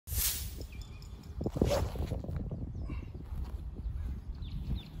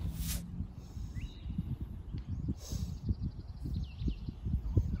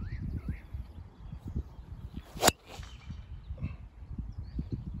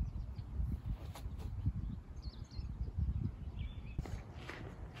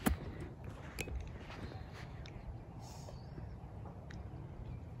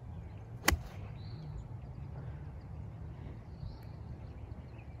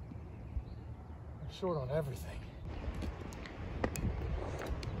Short on everything.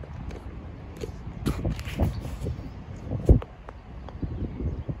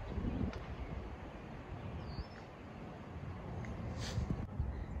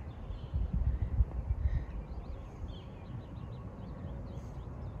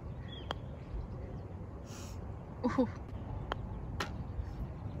 Ooh.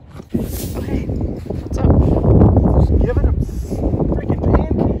 Okay, what's up? Just give it a freaking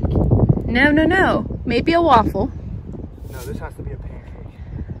pancake. No. Maybe a waffle. No, this has to be a pancake.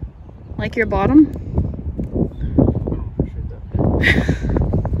 Like your bottom? I don't appreciate that.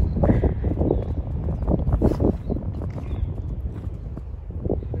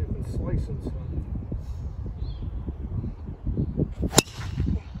 They've been slicing some.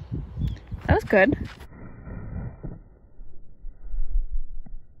 That was good.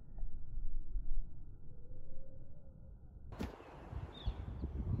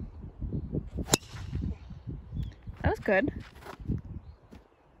 That was good.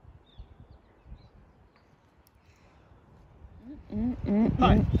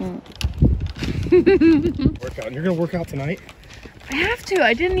 Hi. Workout. You're gonna work out tonight? I have to.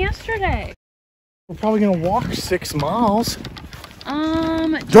 I didn't yesterday. We're probably gonna walk 6 miles.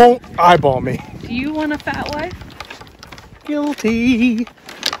 Don't eyeball me. Do you want a fat wife? Guilty.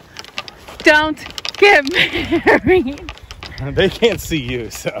 Don't get married. They can't see you,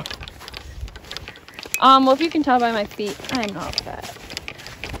 so. Well, if you can tell by my feet, I'm not fat.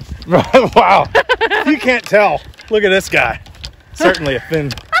 Wow. You can't tell. Look at this guy. Certainly a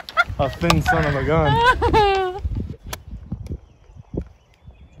thin son of a gun.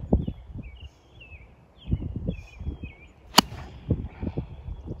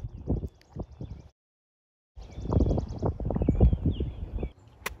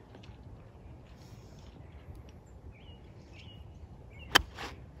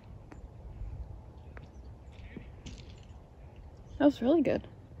 That was really good.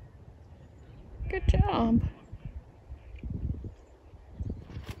 Good job.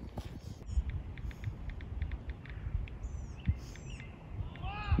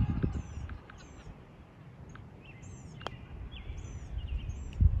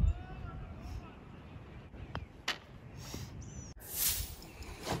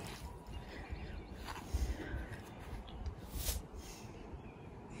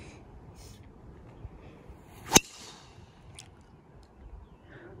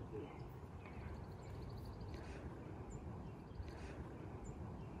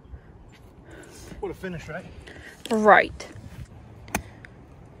 What a finish, right? Right.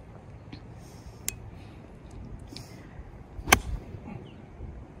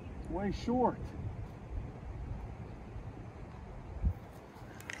 Way short.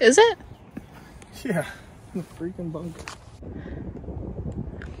 Is it? Yeah. The freaking bunker.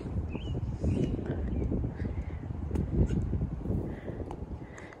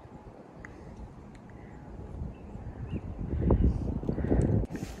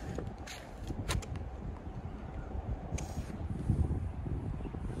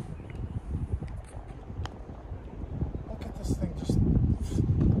 Look at this thing just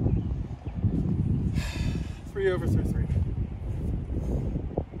 3 over through 3.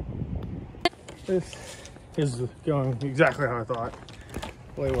 This is going exactly how I thought.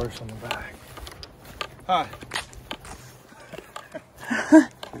 Way worse on the back. Hi.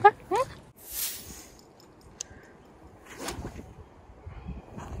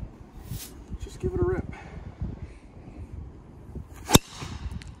 Just give it a rip.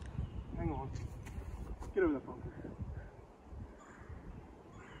 Hang on. Get over that bunker.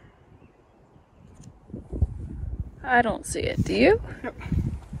 I don't see it. Do you? Yep.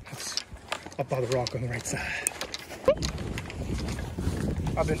 That's up by the rock on the right side.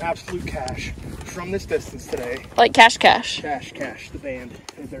 I've been absolute cash from this distance today. Like Cash Cash. Cash, the band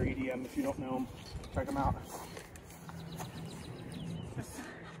is their EDM. If you don't know them, check them out. Just,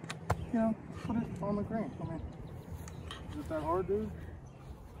 you know, put it on the ground. I mean, is it that hard, dude?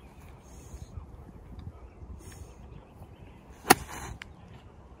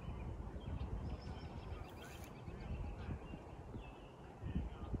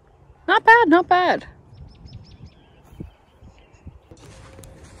 Not bad, not bad.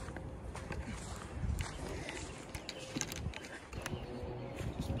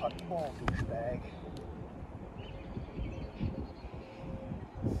 ball, douchebag.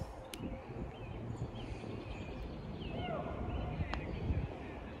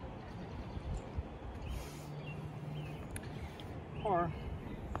 Or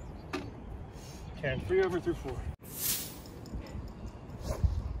can 3 over through 4.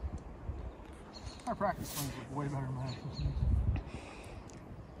 Our practice swings look way better than my actual swings.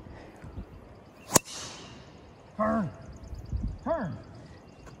 Turn. Turn.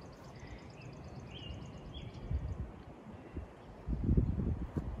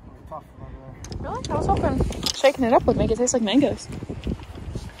 Tough over there. Really? I was hoping shaking it up would make it taste like mangoes.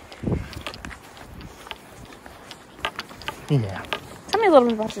 Yeah. Tell me a little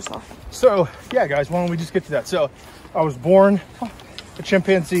bit about yourself. So, yeah, guys, why don't we just get to that? So, I was born a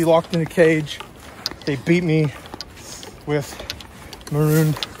chimpanzee locked in a cage. They beat me with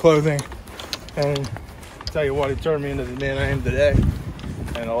maroon clothing, and tell you what, it turned me into the man I am today.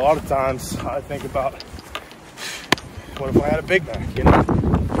 And a lot of times I think about, what if I had a Big Mac, you know?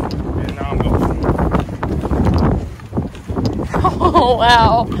 And now I'm going. Oh,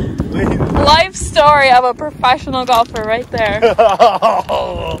 wow. Life story of a professional golfer right there.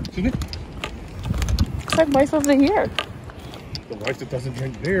 It's like wife of the year. The wife that doesn't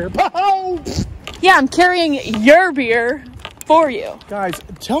drink beer. Yeah, I'm carrying your beer for you. Guys,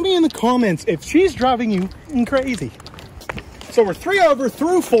 tell me in the comments if she's driving you crazy. So we're 3 over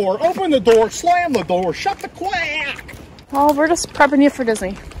through 4. Open the door, slam the door, shut the quack. Well, we're just prepping you for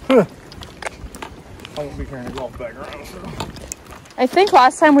Disney. I won't be carrying a golf bag around, so. I think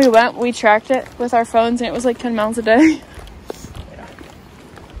last time we went, we tracked it with our phones and it was like 10 miles a day. Yeah.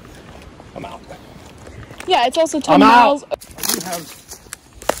 I'm out. Yeah, it's also 10 miles. I do have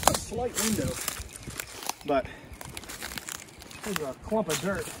a slight window, but there's a clump of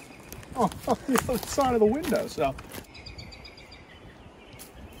dirt on the other side of the window, so.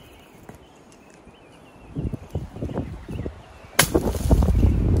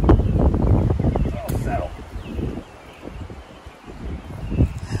 I'll settle.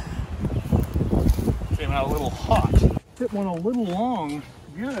 Came out a little hot. Hit one a little long.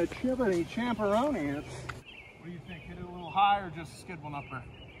 Good chippity champeroni. What do you think? Hit it a little high or just skid one up there?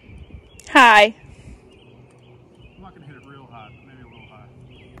 Hi. I'm not going to hit it real high, but maybe a little high.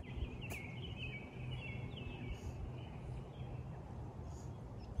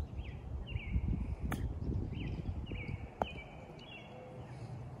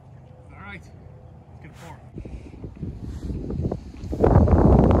 All right, let's get a 4.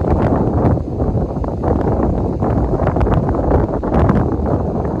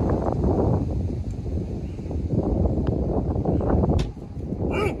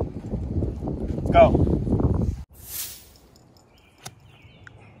 Go.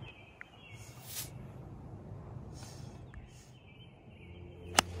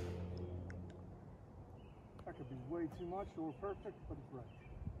 That could be way too much or perfect, but it's right.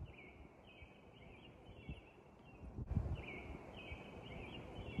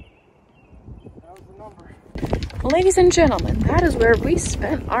 That was the number. Ladies and gentlemen, that is where we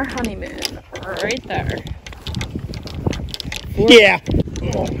spent our honeymoon. Right there. Yeah.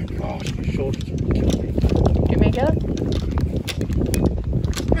 Oh my gosh, my shoulders are killing me. You make it?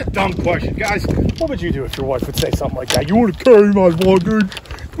 What a dumb question. Guys, what would you do if your wife would say something like that? You want to carry my luggage?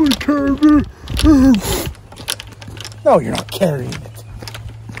 You want to carry me? No, you're not carrying it.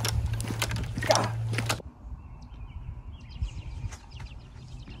 God.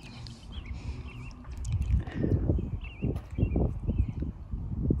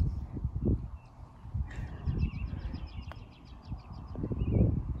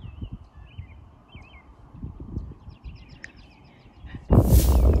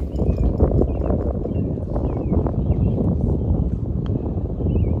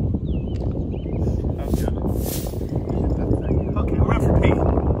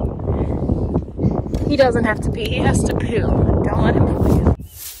 He doesn't have to pee, he has to poo. Don't let him fool you.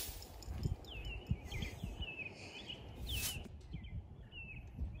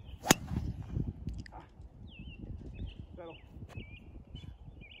 Settle.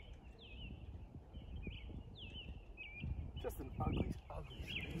 Just an ugly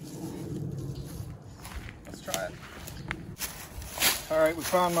space. Let's try it. All right, we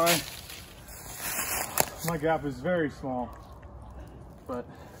found mine. My gap is very small, but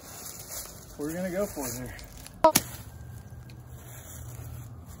we're gonna go for it here.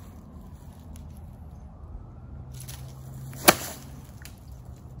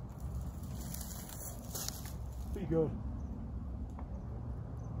 Pretty good.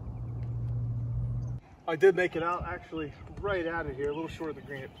 I did make it out actually right out of here, a little short of the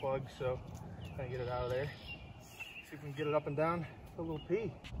green it plugged, so trying to get it out of there. See if we can get it up and down, a little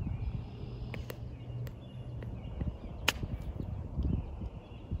pee.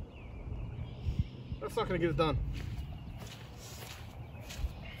 That's not gonna get it done.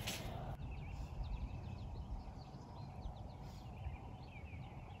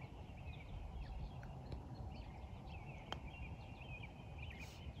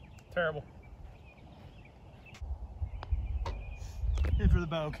 Terrible. In for the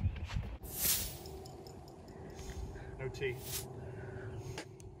bogue. No tee.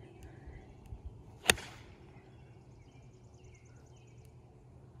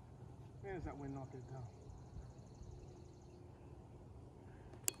 Man, is that wind knocked it down?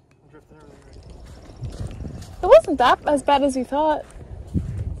 I'm drifting everything right. It wasn't that as bad as you thought.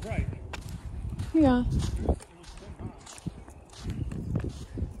 Right. Yeah.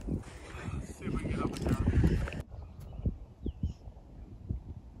 Let's see if we can get up and down.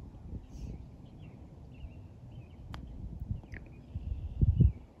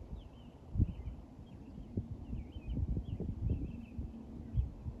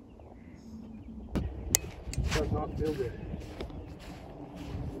 Does not feel good.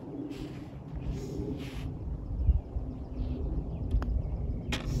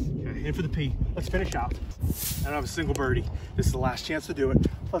 Okay, in for the P. Let's finish out. I don't have a single birdie. This is the last chance to do it.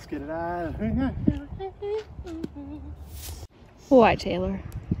 Let's get it out. Why, Taylor?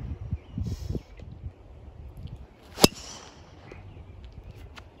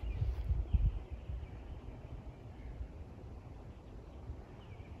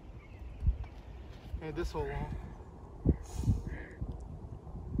 Made this hole long.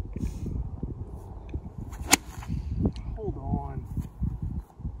 Hold on.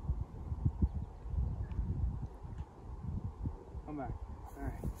 I'm back.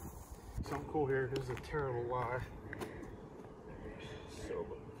 Alright. Something cool here. This is a terrible lie. So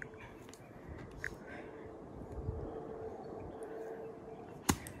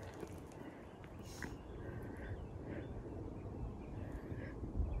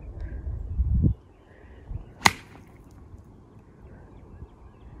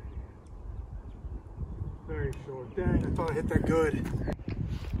very short. Dang, I thought I hit that good.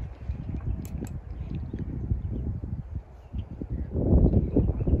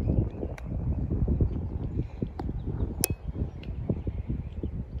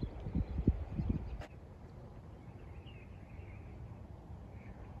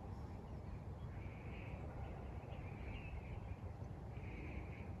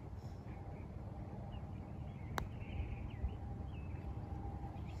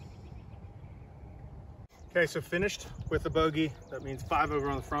 Okay, so finished with the bogey. That means 5 over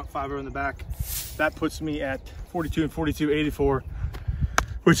on the front, 5 over in the back. That puts me at 42 and 42, 84,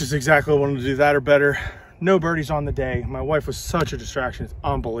 which is exactly what I wanted to do, that or better. No birdies on the day. My wife was such a distraction, it's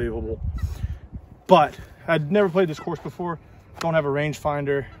unbelievable. But I'd never played this course before. Don't have a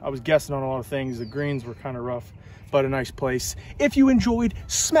rangefinder. I was guessing on a lot of things. The greens were kind of rough, but a nice place. If you enjoyed,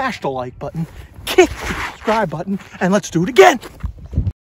 smash the like button, kick the subscribe button, and let's do it again.